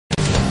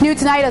New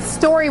tonight, a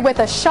story with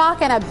a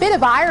shock and a bit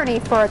of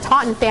irony for a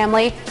Taunton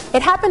family.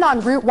 It happened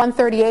on Route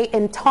 138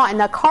 in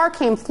Taunton. A car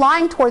came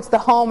flying towards the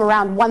home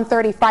around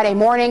 1:30 Friday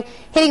morning,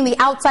 hitting the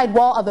outside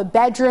wall of a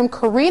bedroom,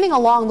 careening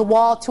along the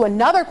wall to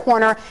another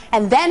corner,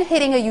 and then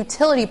hitting a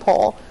utility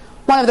pole.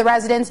 One of the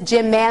residents,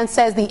 Jim Mann,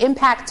 says the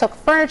impact took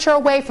furniture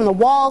away from the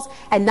walls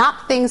and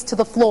knocked things to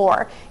the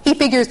floor. He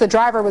figures the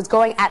driver was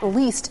going at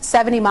least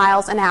 70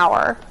 miles an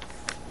hour.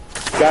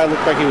 The guy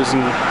looked like he was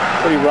in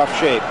pretty rough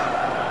shape.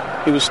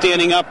 He was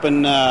standing up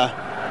and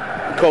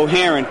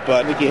coherent,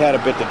 but I think he had a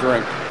bit to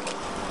drink.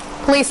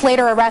 Police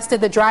later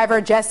arrested the driver,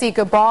 Jesse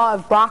Gabaw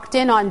of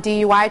Brockton, on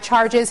DUI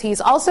charges.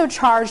 He's also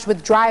charged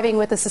with driving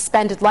with a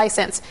suspended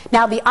license.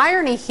 Now, the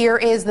irony here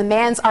is the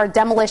Manns are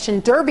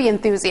demolition derby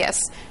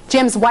enthusiasts.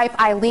 Jim's wife,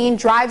 Eileen,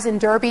 drives in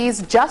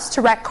derbies just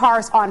to wreck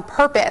cars on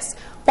purpose.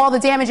 While the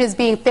damage is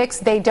being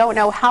fixed, they don't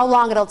know how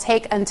long it'll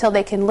take until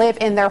they can live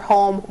in their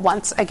home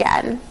once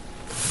again.